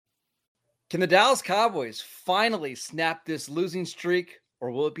Can the Dallas Cowboys finally snap this losing streak,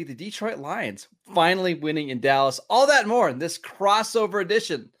 or will it be the Detroit Lions finally winning in Dallas? All that and more in this crossover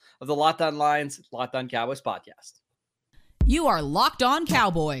edition of the Locked On Lions, Locked On Cowboys podcast. You are Locked On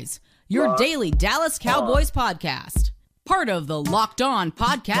Cowboys, your daily Dallas Cowboys podcast. Part of the Locked On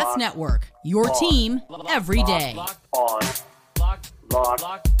Podcast Network, your team every day. Locked on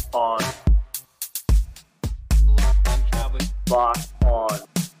Cowboys. Locked on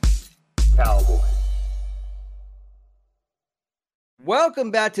Cowboys.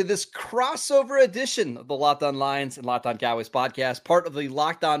 Welcome back to this crossover edition of the Locked On Lions and Locked On Cowboys podcast, part of the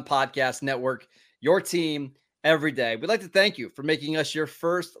Locked On Podcast Network, your team every day. We'd like to thank you for making us your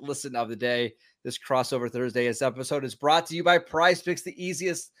first listen of the day. This crossover Thursday episode is brought to you by PrizePicks, the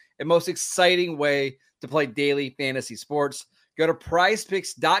easiest and most exciting way to play daily fantasy sports. Go to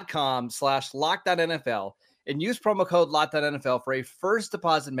prizepicks.com/LockedOnNFL and use promo code LockedOnNFL for a first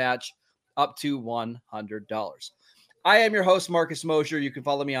deposit match up to $100. I am your host, Marcus Mosher. You can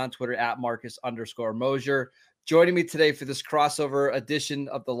follow me on Twitter at Marcus_Mosher. Joining me today for this crossover edition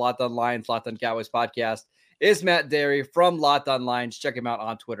of the Locked On Lions, Locked On Cowboys podcast is Matt Derry from Locked On Lions. Check him out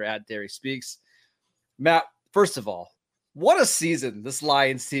on Twitter at Derry Speaks. Matt, first of all, what a season this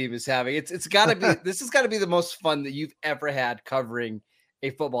Lions team is having. It's got to be this has got to be the most fun that you've ever had covering a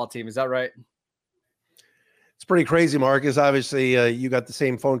football team. Is that right? It's pretty crazy, Marcus. Obviously, you got the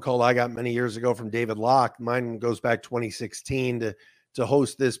same phone call I got many years ago from David Locke. Mine goes back 2016 to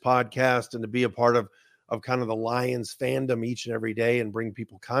host this podcast and to be a part of kind of the Lions fandom each and every day and bring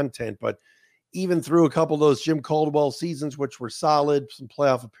people content. But even through a couple of those Jim Caldwell seasons, which were solid, some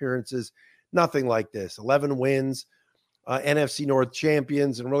playoff appearances, nothing like this. 11 wins, NFC North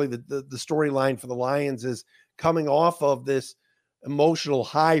champions, and really the storyline for the Lions is coming off of this emotional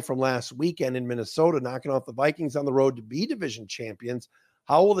high from last weekend in Minnesota, knocking off the Vikings on the road to be division champions.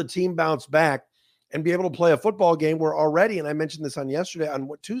 How will the team bounce back and be able to play a football game where already, and I mentioned this on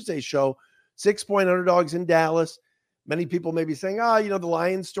Tuesday's show, 6-point underdogs in Dallas. Many people may be saying, the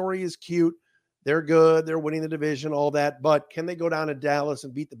Lions story is cute. They're good. They're winning the division, all that. But can they go down to Dallas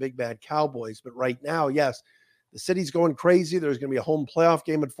and beat the big bad Cowboys? But right now, yes, the city's going crazy. There's going to be a home playoff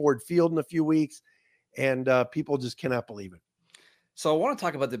game at Ford Field in a few weeks, and people just cannot believe it. So I want to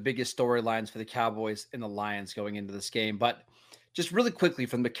talk about the biggest storylines for the Cowboys and the Lions going into this game. But just really quickly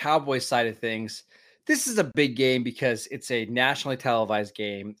from the Cowboys side of things, this is a big game because it's a nationally televised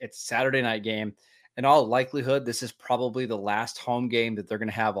game. It's a Saturday night game. In all likelihood, this is probably the last home game that they're going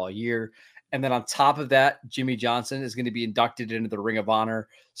to have all year. And then on top of that, Jimmy Johnson is going to be inducted into the Ring of Honor.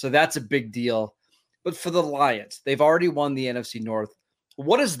 So that's a big deal. But for the Lions, they've already won the NFC North.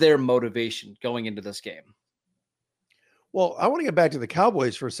 What is their motivation going into this game? Well, I want to get back to the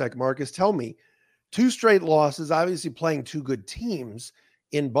Cowboys for a sec, Marcus. Tell me, 2 straight losses, obviously playing 2 good teams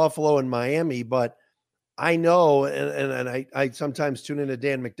in Buffalo and Miami, but I know, and I sometimes tune into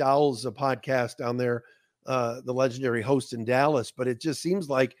Dan McDowell's podcast down there, the legendary host in Dallas, but it just seems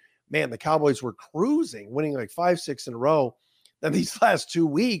like, man, the Cowboys were cruising, winning like 5-6 in a row. Then these last 2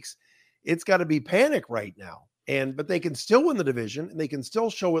 weeks, it's got to be panic right now. But they can still win the division, and they can still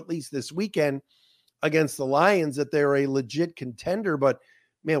show at least this weekend against the Lions that they're a legit contender. But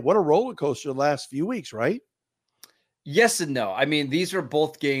man, what a roller coaster the last few weeks, right? Yes and no. I mean, these are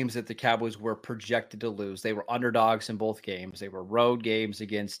both games that the Cowboys were projected to lose. They were underdogs in both games. They were road games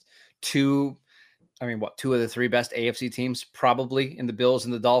against two of the 3 best AFC teams, probably, in the Bills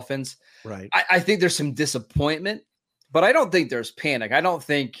and the Dolphins. Right. I think there's some disappointment, but I don't think there's panic. I don't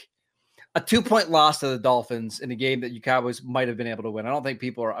think a 2-point loss to the Dolphins in a game that you Cowboys might have been able to win, I don't think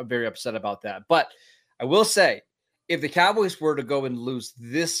people are very upset about that. But I will say, if the Cowboys were to go and lose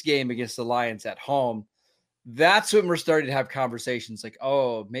this game against the Lions at home, that's when we're starting to have conversations like,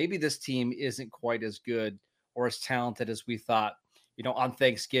 oh, maybe this team isn't quite as good or as talented as we thought, on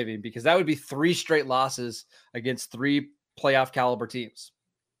Thanksgiving, because that would be 3 straight losses against 3 playoff caliber teams.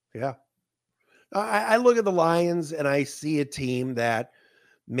 Yeah. I look at the Lions and I see a team that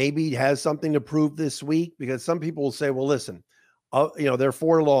maybe has something to prove this week, because some people will say, well, listen, they're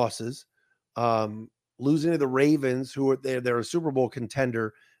 4 losses, losing to the Ravens, who they're a Super Bowl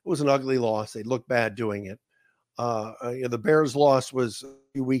contender. It was an ugly loss. They looked bad doing it. The Bears loss was a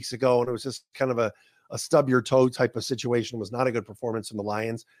few weeks ago, and it was just kind of a stub your toe type of situation. It was not a good performance from the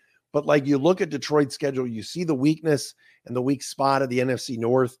Lions. But like, you look at Detroit's schedule, you see the weakness and the weak spot of the NFC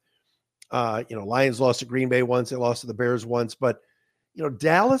North. Lions lost to Green Bay once, they lost to the Bears once, but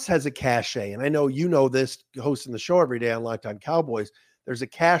Dallas has a cachet, and I know you know this, hosting the show every day on Locked On Cowboys. There's a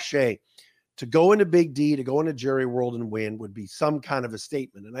cachet to go into Big D, to go into Jerry World and win would be some kind of a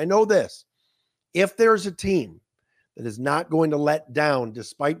statement. And I know this: if there's a team that is not going to let down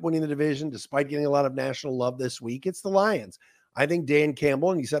despite winning the division, despite getting a lot of national love this week, it's the Lions. I think Dan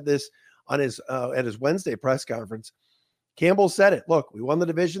Campbell, and he said this on his at his Wednesday press conference, Campbell said it. Look, we won the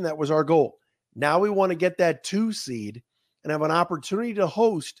division. That was our goal. Now we want to get that 2 seed and have an opportunity to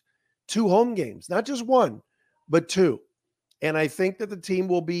host 2 home games, not just 1, but 2. And I think that the team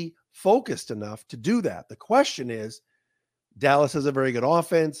will be focused enough to do that. The question is, Dallas has a very good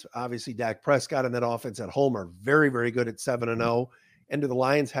offense. Obviously, Dak Prescott and that offense at home are very, very good at 7-0. And do the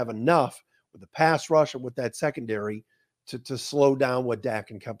Lions have enough with the pass rush and with that secondary to slow down what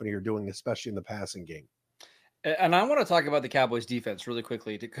Dak and company are doing, especially in the passing game? And I want to talk about the Cowboys defense really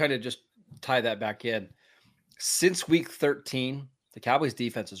quickly to kind of just tie that back in. Since week 13, the Cowboys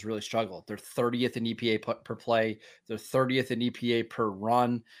defense has really struggled. They're 30th in EPA per play. They're 30th in EPA per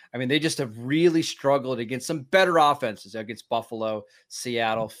run. I mean, they just have really struggled against some better offenses, against Buffalo,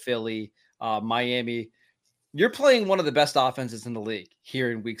 Seattle, Philly, Miami. You're playing one of the best offenses in the league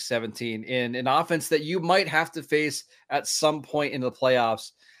here in week 17 in an offense that you might have to face at some point in the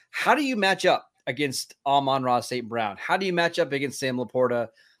playoffs. How do you match up against Amon-Ra St. Brown? How do you match up against Sam Laporta?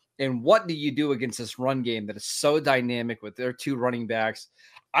 And what do you do against this run game that is so dynamic with their 2 running backs?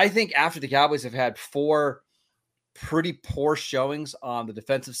 I think after the Cowboys have had 4 pretty poor showings on the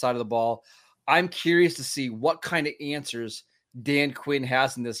defensive side of the ball, I'm curious to see what kind of answers Dan Quinn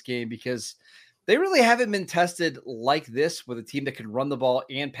has in this game, because they really haven't been tested like this with a team that can run the ball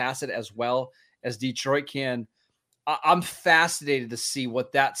and pass it as well as Detroit can. I'm fascinated to see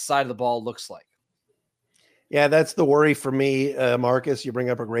what that side of the ball looks like. Yeah, that's the worry for me, Marcus. You bring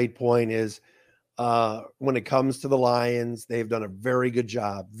up a great point is when it comes to the Lions, they've done a very good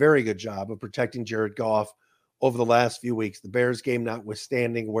job of protecting Jared Goff over the last few weeks. The Bears game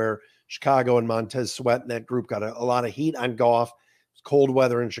notwithstanding, where Chicago and Montez Sweat and that group got a lot of heat on Goff. It was cold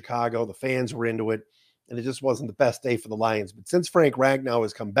weather in Chicago. The fans were into it, and it just wasn't the best day for the Lions. But since Frank Ragnow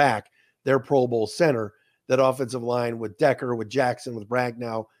has come back, their Pro Bowl center, that offensive line with Decker, with Jackson, with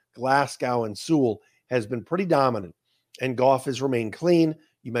Ragnow, Glasgow, and Sewell has been pretty dominant, and Goff has remained clean.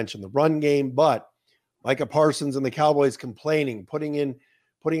 You mentioned the run game, but Micah Parsons and the Cowboys complaining, putting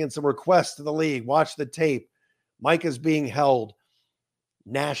in some requests to the league. Watch the tape. Micah's being held.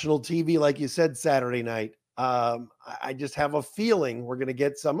 National TV, like you said, Saturday night. I just have a feeling we're going to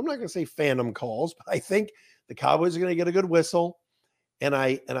get some, I'm not going to say phantom calls, but I think the Cowboys are going to get a good whistle. And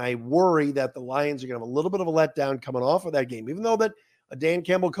I worry that the Lions are going to have a little bit of a letdown coming off of that game, even though that a Dan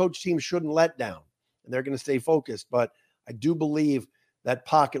Campbell coach team shouldn't let down. And they're going to stay focused. But I do believe that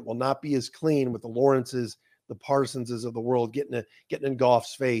pocket will not be as clean with the Lawrences, the Parsonses of the world getting in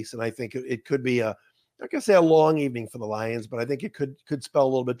Goff's face. And I think it could be I'm not going to say a long evening for the Lions, but I think it could spell a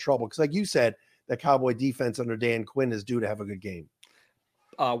little bit of trouble. Because like you said, that Cowboy defense under Dan Quinn is due to have a good game.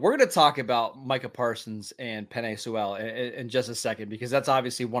 We're going to talk about Micah Parsons and Penei Sewell in just a second, because that's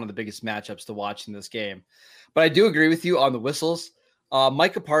obviously one of the biggest matchups to watch in this game. But I do agree with you on the whistles.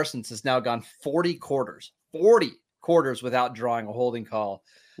 Micah Parsons has now gone 40 quarters without drawing a holding call.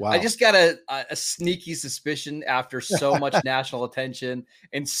 Wow. I just got a sneaky suspicion after so much national attention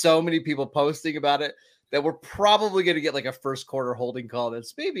and so many people posting about it that we're probably going to get like a first quarter holding call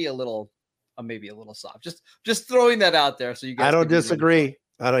that's maybe a little soft. Just throwing that out there so you guys. I don't disagree.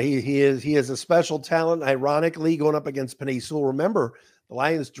 He is a special talent. Ironically, going up against Penei Sewell. Remember, the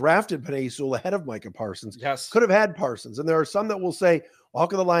Lions drafted Penei Sewell ahead of Micah Parsons. Yes. Could have had Parsons. And there are some that will say, well, how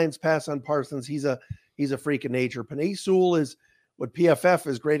can the Lions pass on Parsons? He's a freak of nature. Penei Sewell is what PFF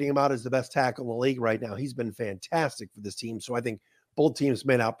is grading him out as the best tackle in the league right now. He's been fantastic for this team. So I think both teams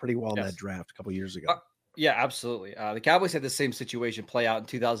made out pretty well in that draft a couple years ago. Yeah, absolutely. The Cowboys had the same situation play out in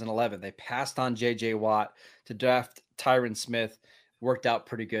 2011. They passed on J.J. Watt to draft Tyron Smith. Worked out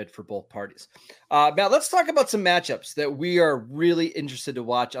pretty good for both parties. Now let's talk about some matchups that we are really interested to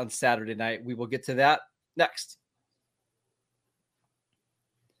watch on Saturday night. We will get to that next.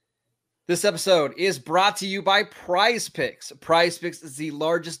 This episode is brought to you by Prize Picks. Prize Picks is the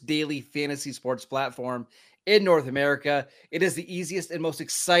largest daily fantasy sports platform in North America. It is the easiest and most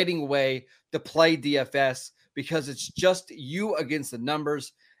exciting way to play DFS because it's just you against the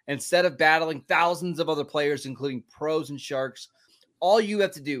numbers. Instead of battling thousands of other players, including pros and sharks, all you have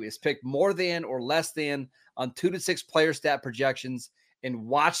to do is pick more than or less than on 2 to 6 player stat projections and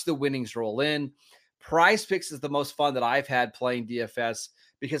watch the winnings roll in. Prize Picks is the most fun that I've had playing DFS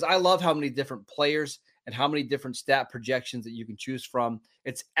because I love how many different players and how many different stat projections that you can choose from.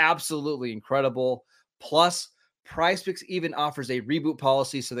 It's absolutely incredible. Plus, Prize Picks even offers a reboot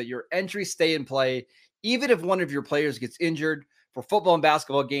policy so that your entries stay in play, even if one of your players gets injured. For football and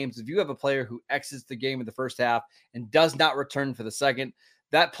basketball games, if you have a player who exits the game in the first half and does not return for the second,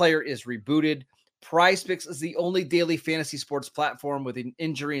 that player is rebooted. PrizePicks is the only daily fantasy sports platform with an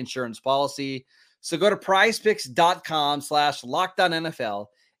injury insurance policy. So go to prizepicks.com/LockedOnNFL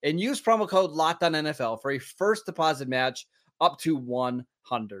and use promo code LockedOnNFL for a first deposit match up to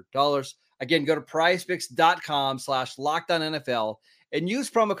 $100. Again, go to prizepicks.com/LockedOnNFL and use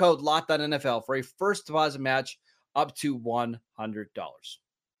promo code LockedOnNFL for a first deposit match up to $100.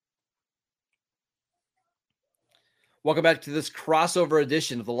 Welcome back to this crossover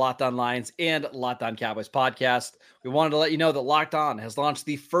edition of the Locked On Lions and Locked On Cowboys podcast. We wanted to let you know that Locked On has launched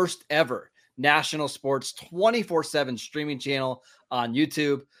the first ever national sports 24/7 streaming channel on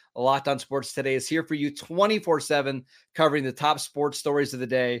YouTube. Locked On Sports Today is here for you 24/7, covering the top sports stories of the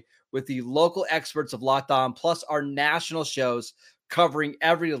day with the local experts of Locked On, plus our national shows covering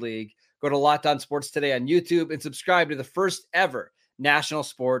every league. Go to Locked On Sports Today on YouTube and subscribe to the first ever national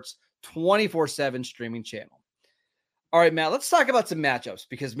sports 24/7 streaming channel. All right, Matt, let's talk about some matchups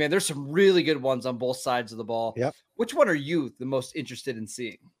because, man, there's some really good ones on both sides of the ball. Yep. Which one are you the most interested in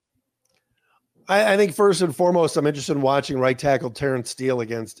seeing? I think first and foremost, I'm interested in watching right tackle Terrence Steele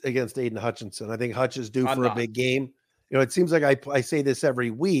against Aiden Hutchinson. I think Hutch is due for a big game. You know, it seems like I say this every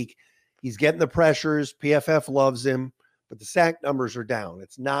week. He's getting the pressures. PFF loves him, but the sack numbers are down.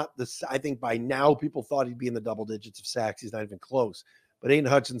 It's not I think by now people thought he'd be in the double digits of sacks. He's not even close. But Aiden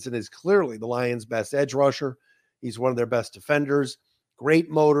Hutchinson is clearly the Lions' best edge rusher. He's one of their best defenders. Great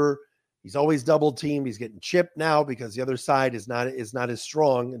motor. He's always double teamed. He's getting chipped now because the other side is not as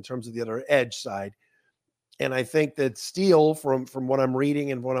strong in terms of the other edge side. And I think that Steele, from what I'm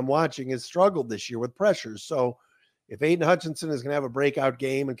reading and what I'm watching, has struggled this year with pressures. So if Aiden Hutchinson is going to have a breakout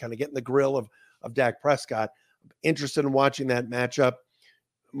game and kind of get in the grill of Dak Prescott, I'm interested in watching that matchup.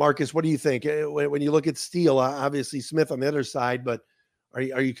 Marcus, what do you think? When you look at Steele, obviously Smith on the other side, but are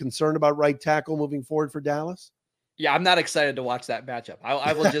you concerned about right tackle moving forward for Dallas? Yeah, I'm not excited to watch that matchup.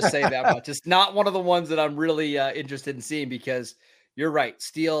 I will just say that much. It's not one of the ones that I'm really interested in seeing because you're right.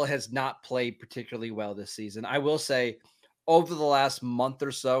 Steele has not played particularly well this season. I will say over the last month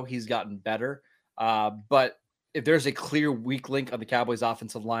or so, he's gotten better. But if there's a clear weak link on the Cowboys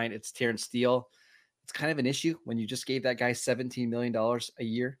offensive line, it's Terrence Steele. It's kind of an issue when you just gave that guy $17 million a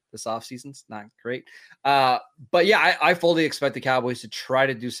year this offseason. It's not great. But yeah, I fully expect the Cowboys to try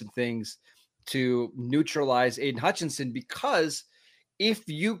to do some things to neutralize Aiden Hutchinson, because if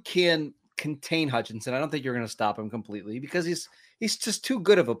you can contain Hutchinson, I don't think you're going to stop him completely because he's just too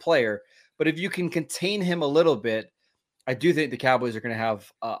good of a player. But if you can contain him a little bit, I do think the Cowboys are going to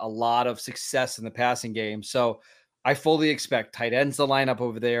have a lot of success in the passing game. So I fully expect tight ends to line up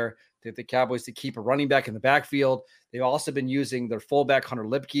over there. The Cowboys to keep a running back in the backfield. They've also been using their fullback Hunter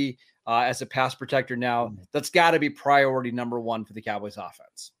Lipke as a pass protector now. That's got to be priority number one for the Cowboys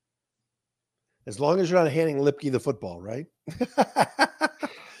offense. As long as you're not handing Lipke the football, right?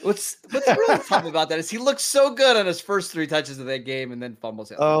 What's really tough about that is he looks so good on his first 3 touches of that game and then fumbles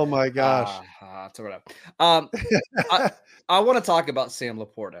it. Oh my gosh. So whatever. I want to talk about Sam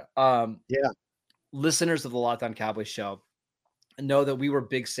Laporta. Yeah. Listeners of the Locked On Cowboys show know that we were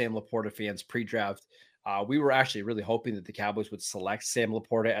big Sam Laporta fans pre-draft. We were actually really hoping that the Cowboys would select Sam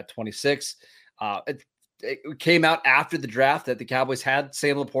Laporta at 26. It came out after the draft that the Cowboys had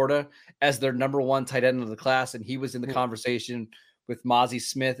Sam Laporta as their number 1 tight end of the class, and he was in the conversation with Mozzie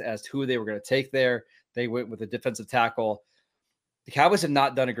Smith as to who they were going to take there. They went with a defensive tackle. The Cowboys have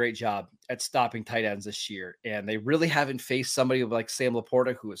not done a great job at stopping tight ends this year, and they really haven't faced somebody like Sam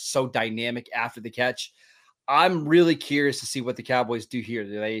Laporta, who is so dynamic after the catch. I'm really curious to see what the Cowboys do here.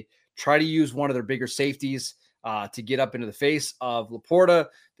 Do they try to use one of their bigger safeties to get up into the face of Laporta?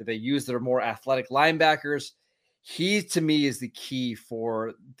 Do they use their more athletic linebackers? He, to me, is the key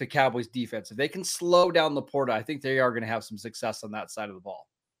for the Cowboys defense. If they can slow down Laporta, I think they are going to have some success on that side of the ball.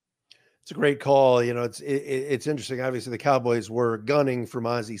 It's a great call. You know, it's interesting. Obviously, the Cowboys were gunning for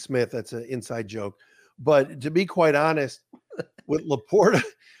Mozzie Smith. That's an inside joke. But to be quite honest, with Laporta,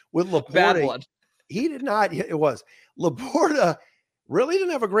 Bad one. He did not. It was Laporta really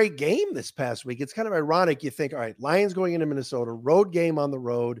didn't have a great game this past week. It's kind of ironic. You think, all right, Lions going into Minnesota, road game on the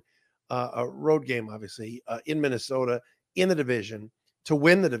road, a road game, obviously, in Minnesota, in the division, to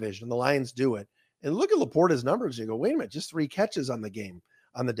win the division. The Lions do it. And look at Laporta's numbers. You go, wait a minute, just 3 catches on the game,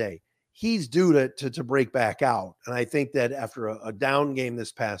 on the day. He's due to break back out. And I think that after a down game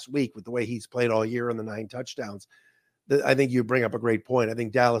this past week, with the way he's played all year and the 9 touchdowns, I think you bring up a great point. I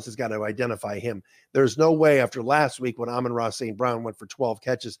think Dallas has got to identify him. There's no way after last week when Amon-Ra St. Brown went for 12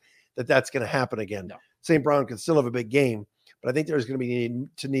 catches that's going to happen again. No. St. Brown can still have a big game, but I think there's going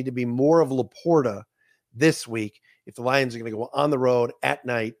to need to be more of Laporta this week if the Lions are going to go on the road at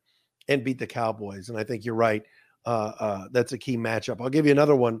night and beat the Cowboys. And I think you're right. That's a key matchup. I'll give you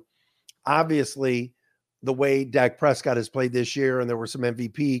another one. obviously the way Dak Prescott has played this year, and there were some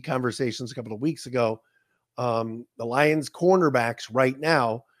MVP conversations a couple of weeks ago. The Lions cornerbacks right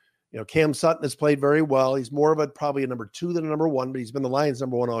now, Cam Sutton has played very well. He's more of probably a number 2 than a number 1, but he's been the Lions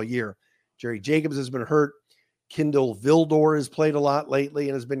number 1 all year. Jerry Jacobs has been hurt. Kindle Vildor has played a lot lately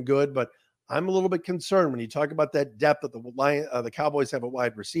and has been good, but I'm a little bit concerned when you talk about that depth that the Cowboys have a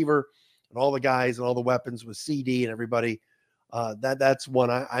wide receiver and all the guys and all the weapons with CD and everybody. That's one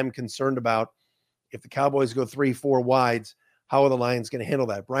I'm concerned about. If the Cowboys go 3-4 wides, how are the Lions going to handle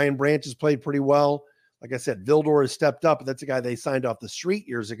that? Brian Branch has played pretty well. Like I said, Vildor has stepped up, but that's a guy they signed off the street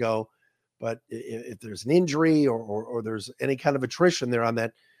years ago. But if there's an injury or there's any kind of attrition there on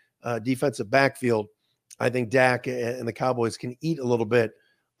that defensive backfield, I think Dak and the Cowboys can eat a little bit,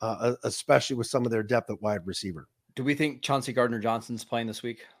 especially with some of their depth at wide receiver. Do we think Chauncey Gardner-Johnson's playing this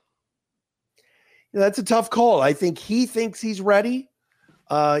week? That's a tough call. I think he thinks he's ready.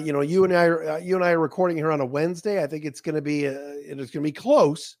 You and I are recording here on a Wednesday. I think it's going to be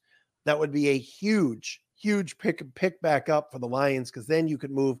close. That would be a huge pick back up for the Lions, because then you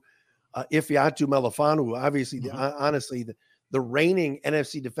could move Ifeatu Melifonwu, obviously, honestly, the reigning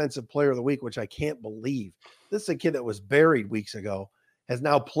NFC Defensive Player of the Week, which I can't believe. This is a kid that was buried weeks ago, has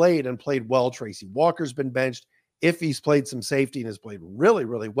now played well. Tracy Walker's been benched. If he's played some safety and has played really,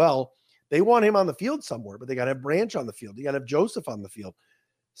 really well, they want him on the field somewhere, but they got to have Branch on the field. You got to have Joseph on the field.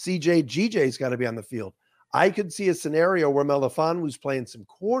 GJ's got to be on the field. I could see a scenario where Melifonwu's playing some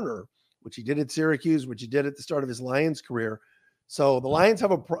corner, which he did at Syracuse, which he did at the start of his Lions career. So the Lions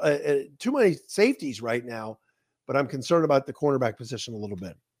have too many safeties right now, but I'm concerned about the cornerback position a little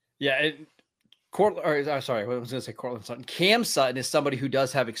bit. Yeah. Courtland Sutton. Cam Sutton is somebody who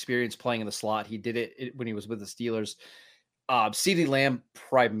does have experience playing in the slot. He did it when he was with the Steelers. CeeDee Lamb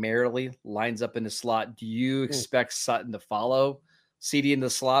primarily lines up in the slot. Do you expect Sutton to follow CeeDee in the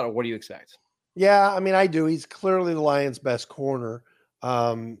slot, or what do you expect? Yeah, I mean, I do. He's clearly the Lions' best corner.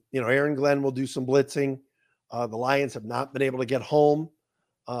 Aaron Glenn will do some blitzing. The Lions have not been able to get home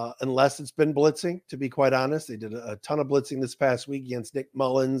unless it's been blitzing, to be quite honest. They did a ton of blitzing this past week against Nick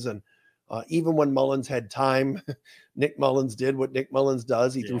Mullins, and even when Mullins had time, Nick Mullins did what Nick Mullins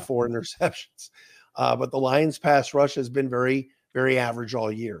does. He threw 4 interceptions. But the Lions' pass rush has been very, very average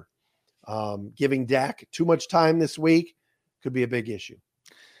all year. Giving Dak too much time this week could be a big issue.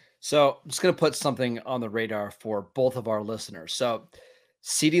 So I'm just going to put something on the radar for both of our listeners. So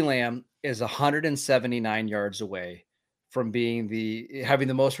CeeDee Lamb is 179 yards away from having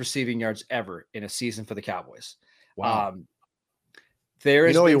the most receiving yards ever in a season for the Cowboys. Wow. He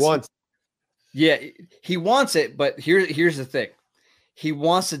wants. Yeah, he wants it, but here's the thing. He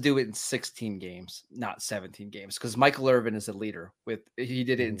wants to do it in 16 games, not 17 games, because Michael Irvin is a leader. He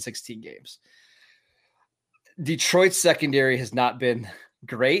did it in 16 games. Detroit's secondary has not been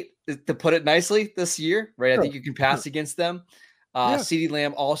great, to put it nicely, this year, right? Sure. I think you can pass against them. CeeDee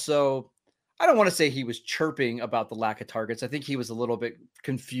Lamb also, I don't want to say he was chirping about the lack of targets. I think he was a little bit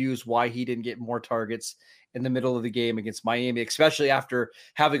confused why he didn't get more targets in the middle of the game against Miami, especially after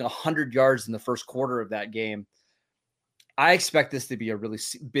having 100 yards in the first quarter of that game. I expect this to be a really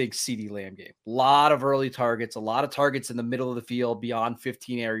big CeeDee Lamb game. A lot of early targets, a lot of targets in the middle of the field beyond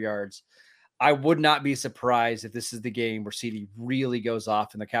 15 air yards. I would not be surprised if this is the game where CeeDee really goes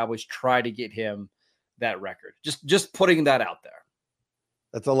off and the Cowboys try to get him that record. Just putting that out there.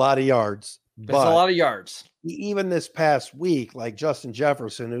 That's a lot of yards. That's a lot of yards. Even this past week, like Justin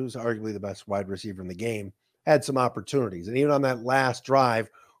Jefferson, who's arguably the best wide receiver in the game, had some opportunities. And even on that last drive,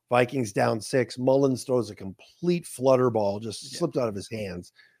 Vikings down 6, Mullins throws a complete flutter ball, just slipped out of his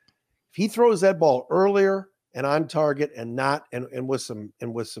hands. If he throws that ball earlier and on target and with some,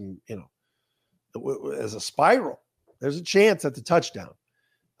 as a spiral, there's a chance at the touchdown.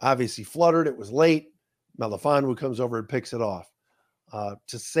 Obviously fluttered. It was late. Melifonwu comes over and picks it off.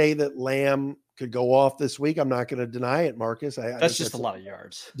 To say that Lamb could go off this week, I'm not going to deny it, Marcus. That's just a lot of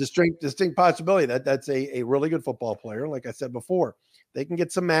yards. Distinct possibility. That's a really good football player. Like I said before, they can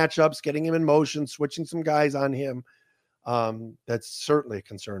get some matchups, getting him in motion, switching some guys on him. That's certainly a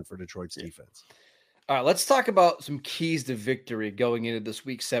concern for Detroit's defense. All right, let's talk about some keys to victory going into this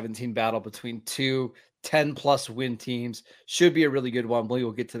Week 17 battle between two 10-plus win teams. Should be a really good one. We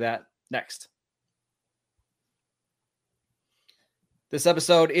will get to that next. This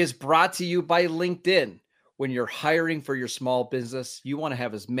episode is brought to you by LinkedIn. When you're hiring for your small business, you want to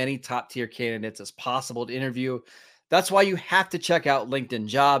have as many top-tier candidates as possible to interview. That's why you have to check out LinkedIn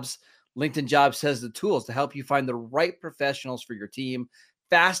Jobs. LinkedIn Jobs has the tools to help you find the right professionals for your team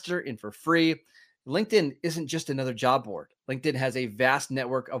faster and for free. LinkedIn isn't just another job board. LinkedIn has a vast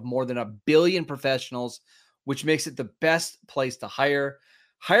network of more than 1 billion professionals, which makes it the best place to hire.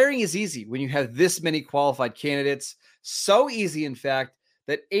 Hiring is easy when you have this many qualified candidates. So easy, in fact,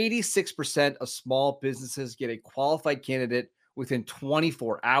 that 86% of small businesses get a qualified candidate within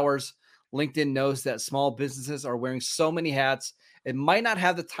 24 hours. LinkedIn knows that small businesses are wearing so many hats and might not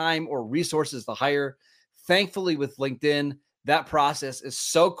have the time or resources to hire. Thankfully, with LinkedIn, that process is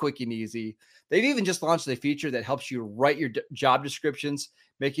so quick and easy. They've even just launched a feature that helps you write your job descriptions,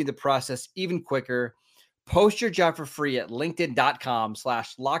 making the process even quicker. Post your job for free at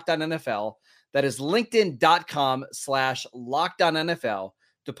linkedin.com/LockedOnNFL. That is linkedin.com/LockedOnNFL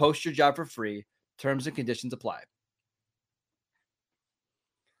to post your job for free. Terms and conditions apply.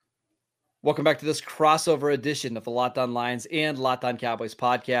 Welcome back to this crossover edition of the Locked On Lions and Locked On Cowboys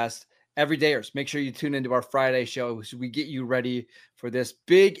podcast. Every dayers, make sure you tune into our Friday show so we get you ready for this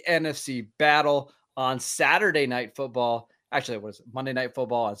big NFC battle on Saturday Night Football. Actually, what is it? Monday Night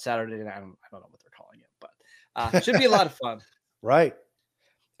Football on Saturday night. I don't know what they're calling it, but should be a lot of fun. Right.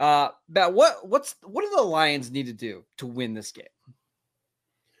 Matt, what do the Lions need to do to win this game?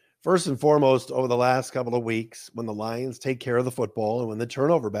 First and foremost, over the last couple of weeks, when the Lions take care of the football and win the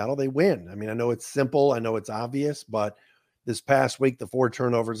turnover battle, they win. I mean, I know it's simple. I know it's obvious, but this past week, the 4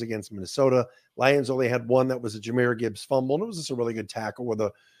 turnovers against Minnesota, Lions only had one that was a Jahmyr Gibbs fumble, and it was just a really good tackle with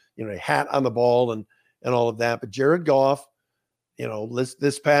a hat on the ball and all of that. But Jared Goff,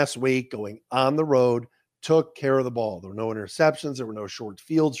 this past week, going on the road, took care of the ball. There were no interceptions. There were no short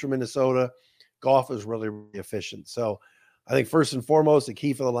fields for Minnesota. Goff was really, really efficient. So I think first and foremost, the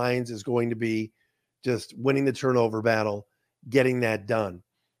key for the Lions is going to be just winning the turnover battle, getting that done.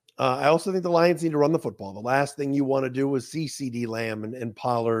 I also think the Lions need to run the football. The last thing you want to do is see CeeDee Lamb and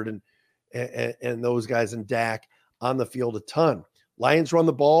Pollard and those guys and Dak on the field a ton. Lions run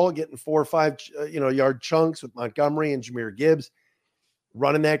the ball, getting 4 or 5 yard chunks with Montgomery and Jahmyr Gibbs,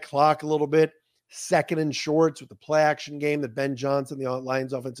 running that clock a little bit. Second and shorts with the play action game that Ben Johnson, the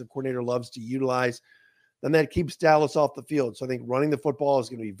Lions offensive coordinator, loves to utilize. Then that keeps Dallas off the field. So I think running the football is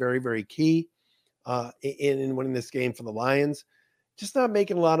going to be very, very key in winning this game for the Lions. Just not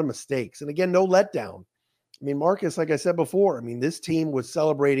making a lot of mistakes. And again, no letdown. I mean, Marcus, like I said before, this team was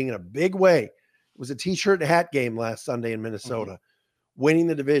celebrating in a big way. It was a t-shirt and hat game last Sunday in Minnesota, winning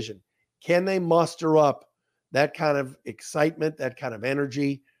the division. Can they muster up that kind of excitement, that kind of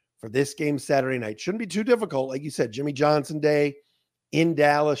energy for this game Saturday night? Shouldn't be too difficult. Like you said, Jimmy Johnson Day in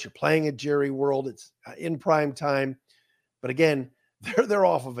Dallas. You're playing at Jerry World. It's in prime time. But again, they're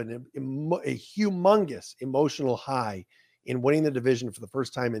off of a humongous emotional high in winning the division for the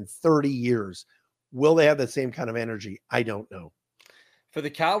first time in 30 years. Will they have that same kind of energy? I don't know. For the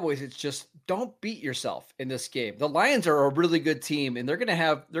Cowboys, it's just don't beat yourself in this game. The Lions are a really good team, and they're going to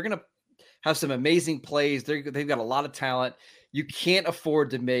have some amazing plays. They've got a lot of talent. You can't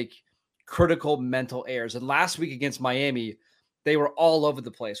afford to make critical mental errors. And last week against Miami, they were all over the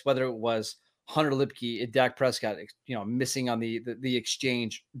place, whether it was Hunter Lipke and Dak Prescott, missing on the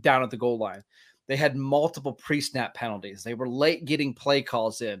exchange down at the goal line. They had multiple pre-snap penalties. They were late getting play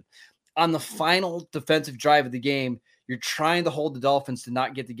calls in. On the final defensive drive of the game, you're trying to hold the Dolphins to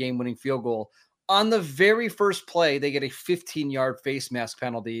not get the game-winning field goal. On the very first play, they get a 15-yard face mask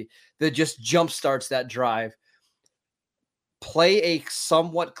penalty that just jumpstarts that drive. Play a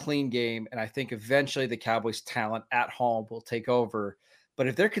somewhat clean game, and I think eventually the Cowboys' talent at home will take over. But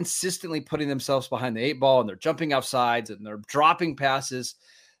if they're consistently putting themselves behind the 8 ball and they're jumping off sides and they're dropping passes,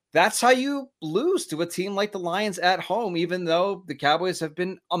 that's how you lose to a team like the Lions at home, even though the Cowboys have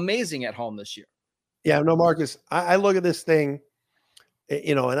been amazing at home this year. Yeah, no, Marcus, I look at this thing,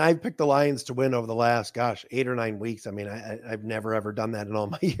 and I picked the Lions to win over the last, 8 or 9 weeks. I've never, ever done that in all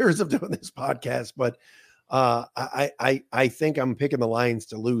my years of doing this podcast, but I think I'm picking the Lions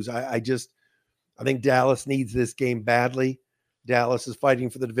to lose. I think Dallas needs this game badly. Dallas is fighting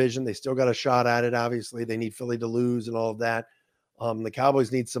for the division. They still got a shot at it. Obviously, they need Philly to lose and all of that. The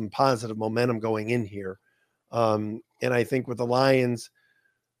Cowboys need some positive momentum going in here. And I think with the Lions,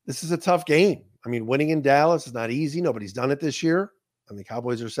 this is a tough game. Winning in Dallas is not easy. Nobody's done it this year. The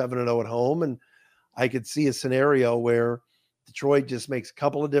Cowboys are 7-0 at home. And I could see a scenario where Detroit just makes a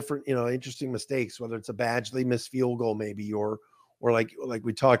couple of different, interesting mistakes, whether it's a Badgley missed field goal maybe, or like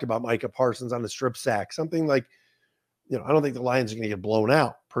we talked about Micah Parsons on the strip sack, something like, I don't think the Lions are going to get blown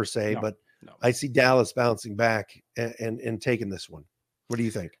out per se, but I see Dallas bouncing back and taking this one. What do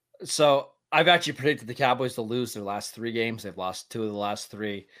you think? So I've actually predicted the Cowboys to lose their last 3 games. They've lost 2 of the last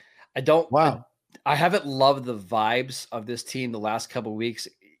 3. I haven't loved the vibes of this team the last couple of weeks.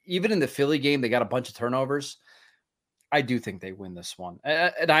 Even in the Philly game, they got a bunch of turnovers. I do think they win this one.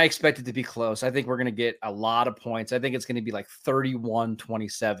 And I expect it to be close. I think we're going to get a lot of points. I think it's going to be like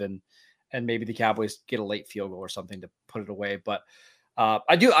 31-27. And maybe the Cowboys get a late field goal or something to put it away. But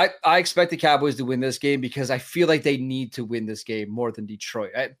I expect the Cowboys to win this game because I feel like they need to win this game more than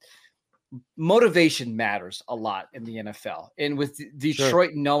Detroit. Motivation matters a lot in the NFL. And with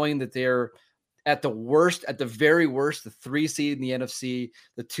Detroit knowing that they're at the very worst, the 3 seed in the NFC,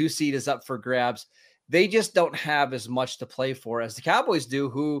 the 2 seed is up for grabs. They just don't have as much to play for as the Cowboys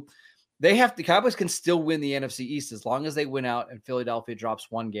do, the Cowboys can still win the NFC East as long as they win out and Philadelphia drops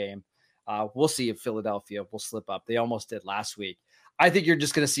one game. We'll see if Philadelphia will slip up. They almost did last week. I think you're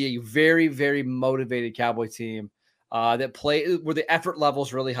just going to see a very, very motivated Cowboy team that play where the effort level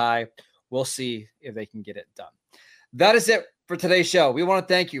is really high. We'll see if they can get it done. That is it for today's show. We want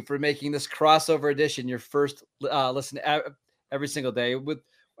to thank you for making this crossover edition your first listen every single day. With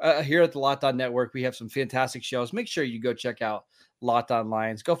here at the Locked On Network, we have some fantastic shows. Make sure you go check out Locked On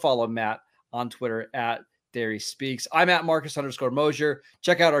Lions. Go follow Matt on Twitter at Derry Speaks. I'm at Marcus_Mosier.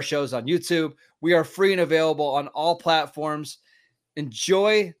 Check out our shows on YouTube. We are free and available on all platforms.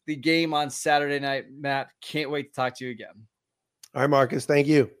 Enjoy the game on Saturday night, Matt. Can't wait to talk to you again. All right, Marcus. Thank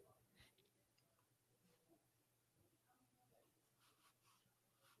you.